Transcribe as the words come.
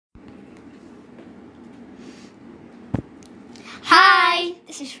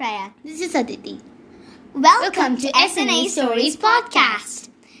This is Shreya. This is Aditi. Welcome to SNA Stories Podcast.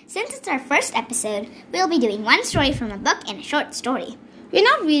 Since it's our first episode, we'll be doing one story from a book and a short story. We're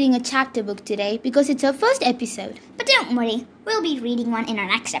not reading a chapter book today because it's our first episode. But don't worry, we'll be reading one in our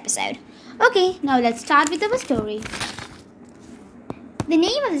next episode. Okay, now let's start with our story. The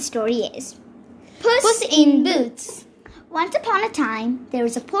name of the story is Puss in Boots. Once upon a time, there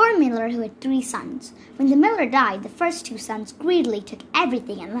was a poor miller who had 3 sons. When the miller died, the first 2 sons greedily took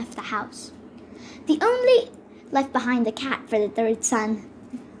everything and left the house. They only left behind the cat for the 3rd son.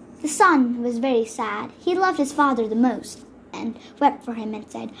 The son was very sad. He loved his father the most and wept for him and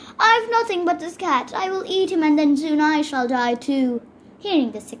said, "I've nothing but this cat. I will eat him and then soon I shall die too."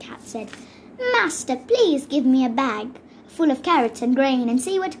 Hearing this, the cat said, "Master, please give me a bag full of carrots and grain and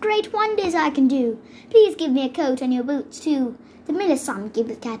see what great wonders I can do. Please give me a coat and your boots too." The miller's son gave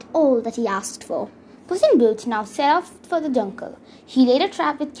the cat all that he asked for. Puss in Boots now set off for the jungle. He laid a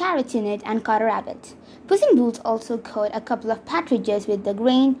trap with carrots in it and caught a rabbit. Puss in Boots also caught a couple of partridges with the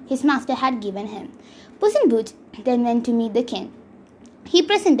grain his master had given him. Puss in Boots then went to meet the king. He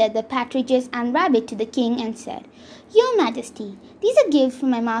presented the partridges and rabbit to the king and said, "Your Majesty, these are gifts from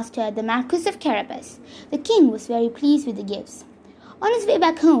my master, the Marquis of Carabas." The king was very pleased with the gifts. On his way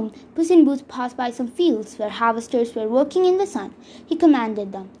back home, Puss in Boots passed by some fields where harvesters were working in the sun. He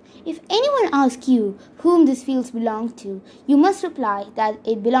commanded them, "If anyone asks you whom these fields belong to, you must reply that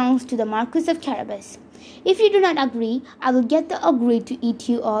it belongs to the Marquis of Carabas. If you do not agree, I will get the ogre to eat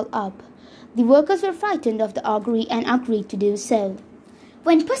you all up." The workers were frightened of the ogre and agreed to do so.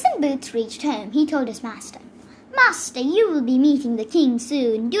 When Puss in Boots reached home, he told his master, "Master, you will be meeting the king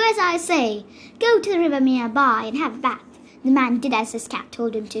soon. Do as I say. Go to the river nearby and have a bath." The man did as his cat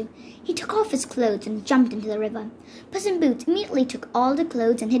told him to. He took off his clothes and jumped into the river. Puss in Boots immediately took all the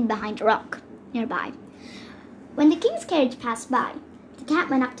clothes and hid behind a rock nearby. When the king's carriage passed by, the cat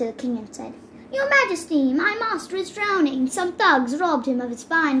went up to the king and said, "Your Majesty, my master is drowning. Some thugs robbed him of his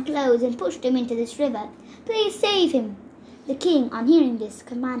fine clothes and pushed him into this river. Please save him." The king, on hearing this,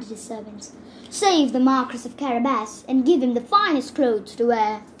 commanded his servants, "Save the Marquis of Carabas and give him the finest clothes to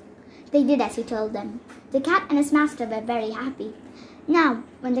wear." They did as he told them. The cat and his master were very happy. Now,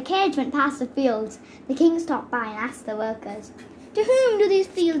 when the carriage went past the fields, the king stopped by and asked the workers, "To whom do these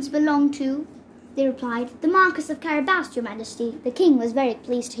fields belong to?" They replied, "The Marquis of Carabas, Your Majesty." The king was very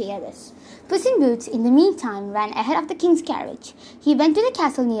pleased to hear this. Puss in Boots, in the meantime, ran ahead of the king's carriage. He went to the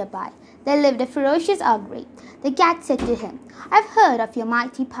castle nearby. There lived a ferocious ogre. The cat said to him, "I've heard of your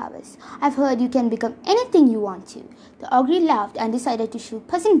mighty powers. I've heard you can become anything you want to." The ogre laughed and decided to show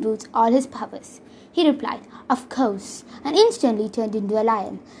Puss in Boots all his powers. He replied, "Of course," and instantly turned into a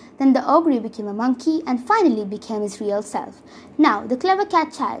lion. Then the ogre became a monkey and finally became his real self. Now the clever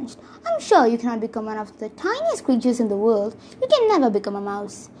cat challenged, "I'm sure you cannot become one of the tiniest creatures in the world. You can never become a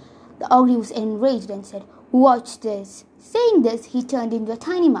mouse." The ogre was enraged and said, "Watch this." Saying this, he turned into a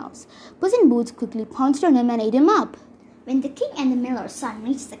tiny mouse. Puss in Boots quickly pounced on him and ate him up. When the king and the miller's son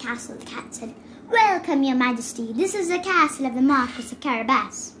reached the castle, the cat said, "Welcome, Your Majesty. This is the castle of the Marquis of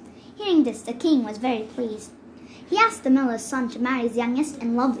Carabas." Hearing this, the king was very pleased. He asked the miller's son to marry his youngest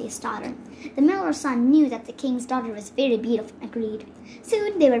and loveliest daughter. The miller's son knew that the king's daughter was very beautiful and agreed.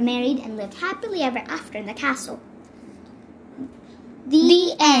 Soon they were married and lived happily ever after in the castle.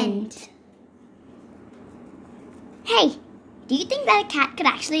 The end. Hey, do you think that a cat could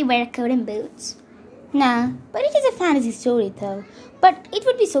actually wear a coat and boots? Nah, but it is a fantasy story though. But it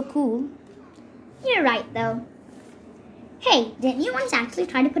would be so cool. You're right though. Hey, didn't you once actually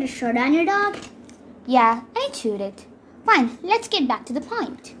try to put a shirt on your dog? Yeah, and it chewed it. Fine, let's get back to the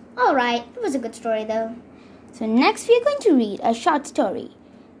point. Alright, it was a good story though. So next we are going to read a short story.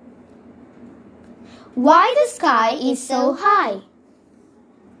 Why the Sky is So High.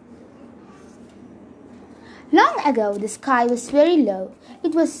 Long ago, the sky was very low.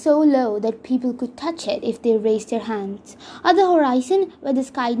 It was so low that people could touch it if they raised their hands. At the horizon, where the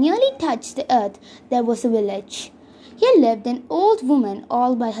sky nearly touched the earth, there was a village. Here lived an old woman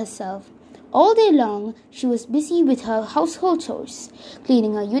all by herself. All day long, she was busy with her household chores,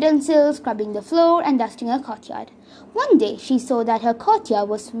 cleaning her utensils, scrubbing the floor, and dusting her courtyard. One day, she saw that her courtyard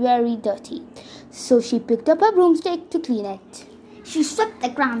was very dirty, so she picked up a broomstick to clean it. She swept the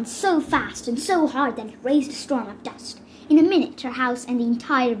ground so fast and so hard that it raised a storm of dust. In a minute, her house and the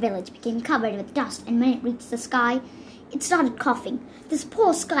entire village became covered with dust, and when it reached the sky, it started coughing. This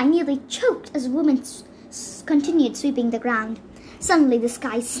poor sky nearly choked as the woman continued sweeping the ground. Suddenly, the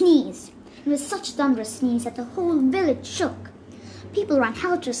sky sneezed. It was such a thunderous sneeze that the whole village shook. People ran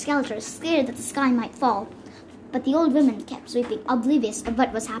helter-skelter, scared that the sky might fall. But the old woman kept sweeping, oblivious of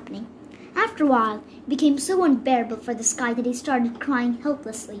what was happening. After a while, it became so unbearable for the sky that he started crying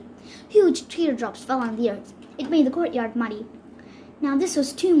helplessly. Huge teardrops fell on the earth. It made the courtyard muddy. Now this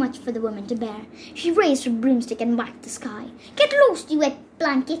was too much for the woman to bear. She raised her broomstick and whacked the sky. "Get lost, you wet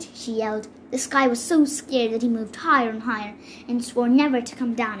blanket!" she yelled. The sky was so scared that he moved higher and higher and swore never to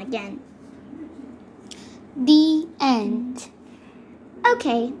come down again. The end.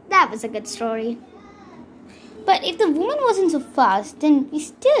 Okay, that was a good story. But if the woman wasn't so fast, then we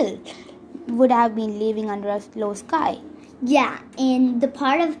still would have been living under a low sky. Yeah, and the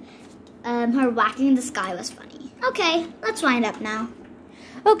part of her whacking the sky was funny. Okay, let's wind up now.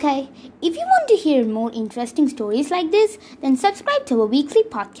 Okay, if you want to hear more interesting stories like this, then subscribe to our weekly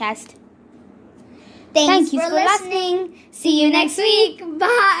podcast. Thanks for listening. See you next week.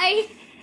 Bye.